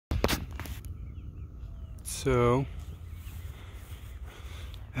So,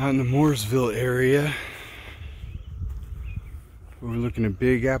 out in the Mooresville area, overlooking a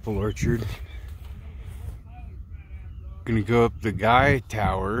big apple orchard. Gonna go up the Guy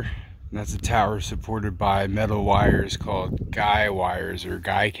Tower, and that's a tower supported by metal wires called Guy wires or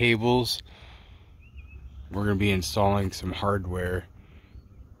Guy cables. We're gonna be installing some hardware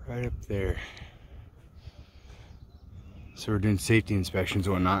right up there. So we're doing safety inspections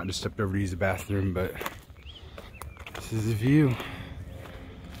and whatnot. Just stepped over to use the bathroom, but this is the view.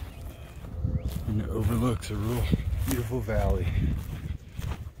 And it overlooks a real beautiful valley.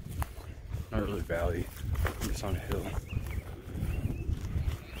 Not really valley, it's on a hill.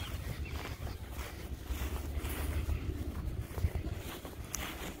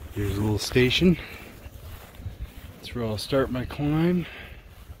 Here's a little station. That's where I'll start my climb.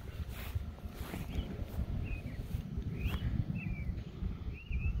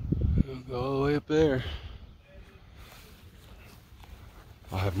 I'll go all the way up there.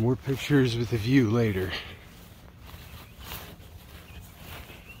 I'll have more pictures with the view later.